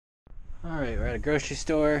Alright, we're at a grocery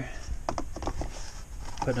store,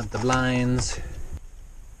 putting up the blinds.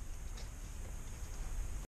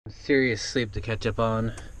 Serious sleep to catch up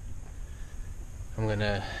on. I'm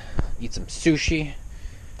gonna eat some sushi.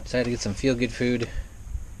 Decided to get some feel-good food,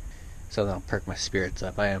 so that'll perk my spirits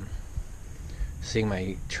up. I am seeing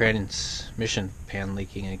my transmission pan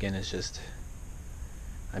leaking again. It's just,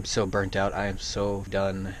 I'm so burnt out. I am so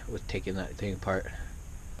done with taking that thing apart.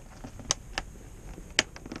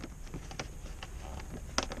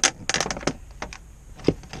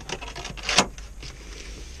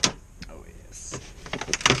 Oh yes.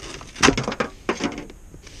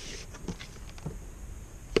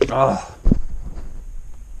 Oh,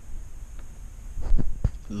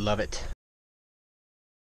 love it.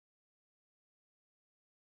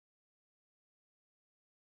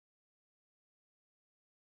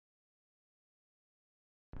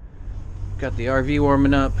 Got the RV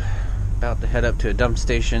warming up. About to head up to a dump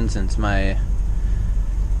station since my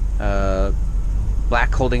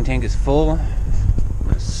black holding tank is full. I'm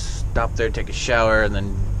gonna stop there, take a shower, and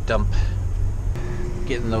then dump.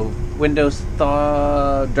 Getting the windows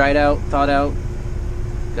thawed out.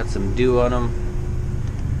 Got some dew on them.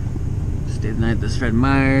 Stayed the night at this Fred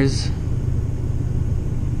Meyer's.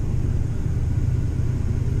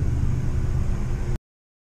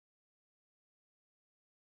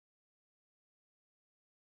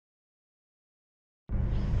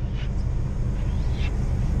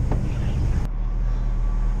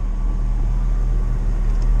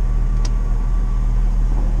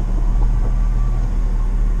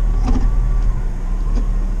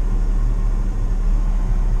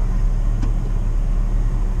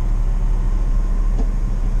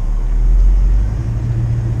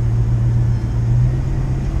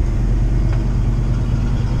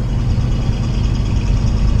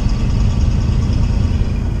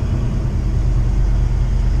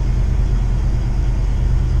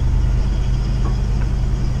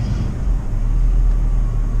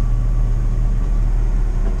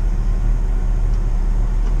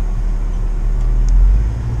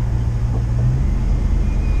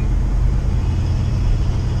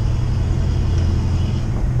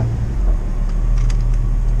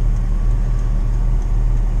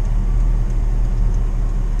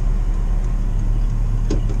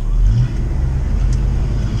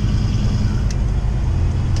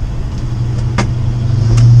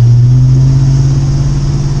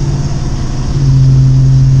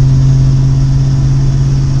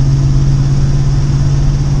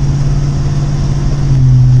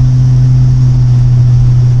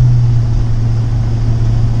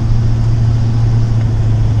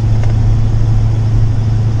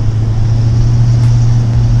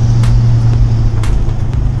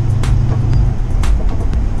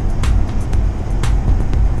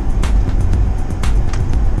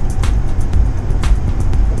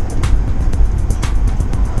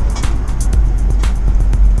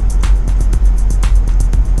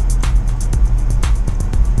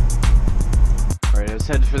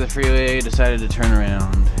 Headed for the freeway, decided to turn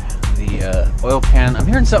around. The oil pan, I'm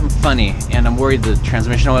hearing something funny and I'm worried the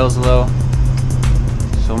transmission oil is low.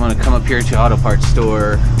 So I'm going to come up here to auto parts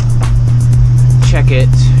store, check it,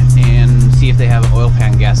 and see if they have an oil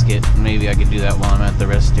pan gasket. Maybe I could do that while I'm at the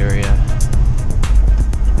rest area.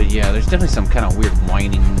 But yeah, there's definitely some kind of weird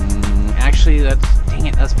whining. Actually, dang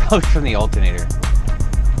it, that's probably from the alternator.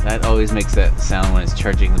 That always makes that sound when it's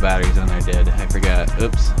charging the batteries when they're dead. I forgot.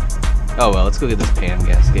 Oops. Oh well, let's go get this pan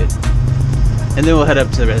gasket. And then we'll head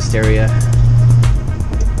up to the rest area.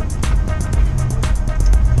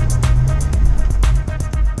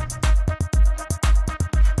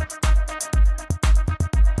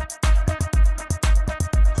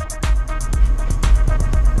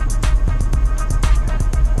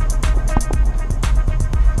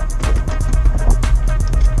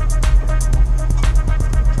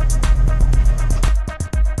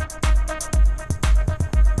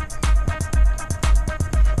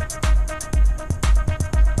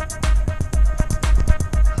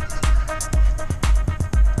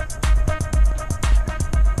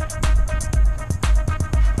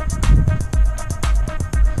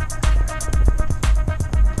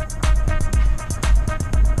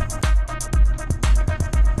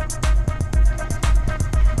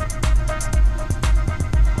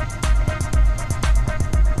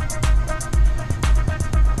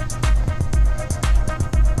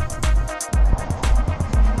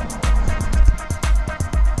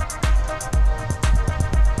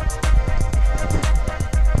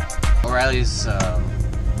 O'Reilly's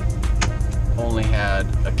only had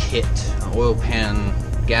a kit, an oil pan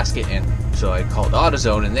gasket, and so I called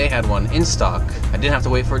AutoZone and they had one in stock. I didn't have to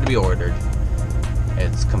wait for it to be ordered.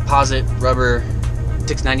 It's composite rubber,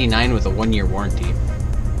 $6.99 with a 1-year warranty.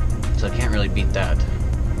 So I can't really beat that.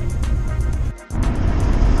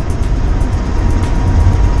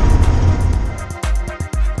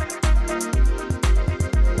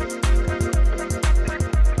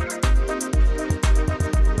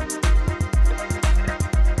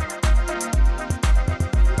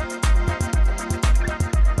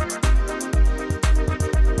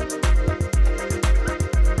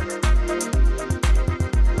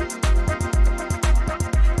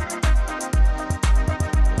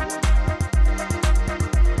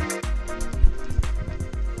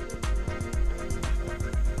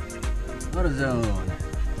 AutoZone.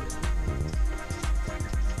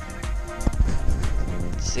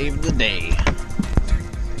 Saved the day.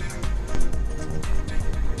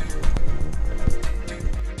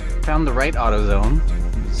 Found the right AutoZone.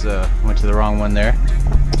 Went to the wrong one there.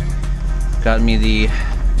 Got me the.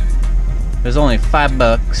 There's only $5,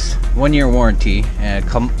 1-year warranty, and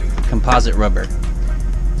composite rubber.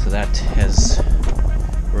 So that has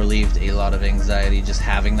relieved a lot of anxiety just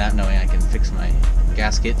having that, knowing I can fix my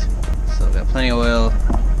gasket. So got plenty of oil,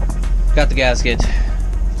 got the gasket.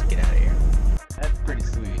 Let's get out of here. That's pretty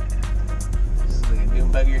sweet. This is like a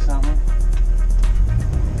dune buggy or something.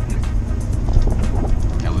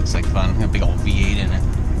 That looks like fun. Got a big old V8 in it.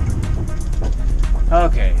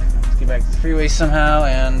 Okay, let's get back to the freeway somehow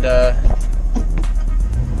and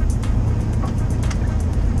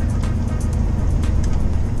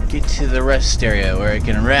get to the rest area where I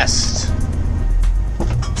can rest.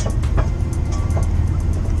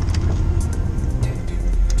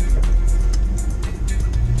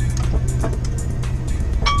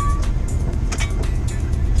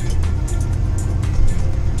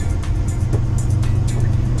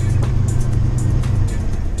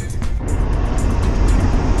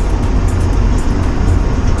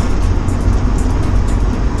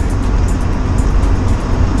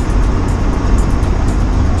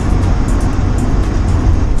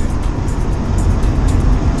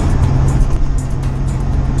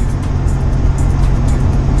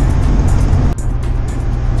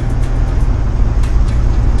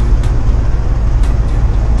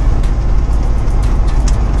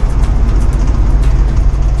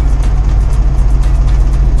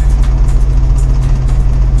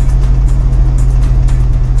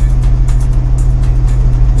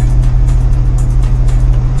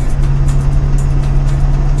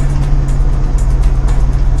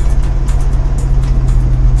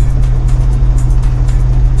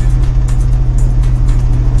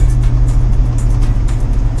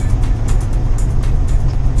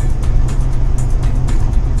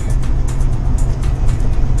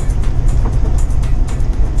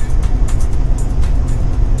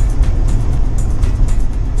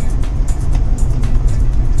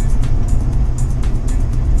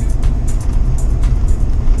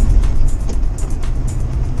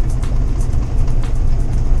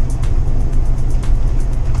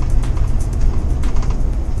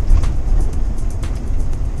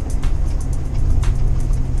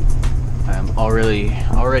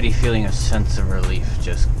 Already feeling a sense of relief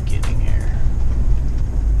just getting here.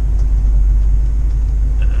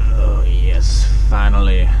 Oh yes,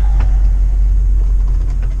 finally.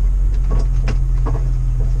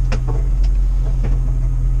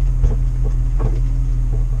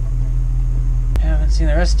 Haven't seen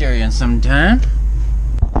the rest area in some time.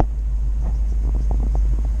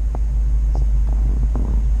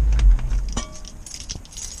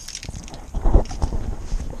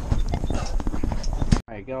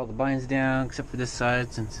 Got all the blinds down except for this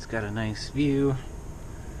side since it's got a nice view.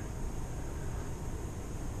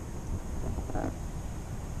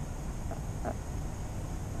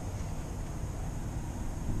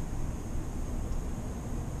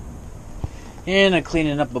 And I'm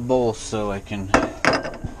cleaning up a bowl so I can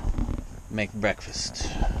make breakfast.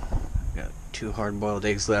 Got 2 hard-boiled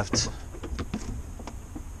eggs left.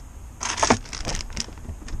 I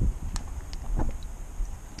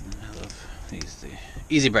love these.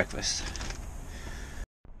 Easy breakfast.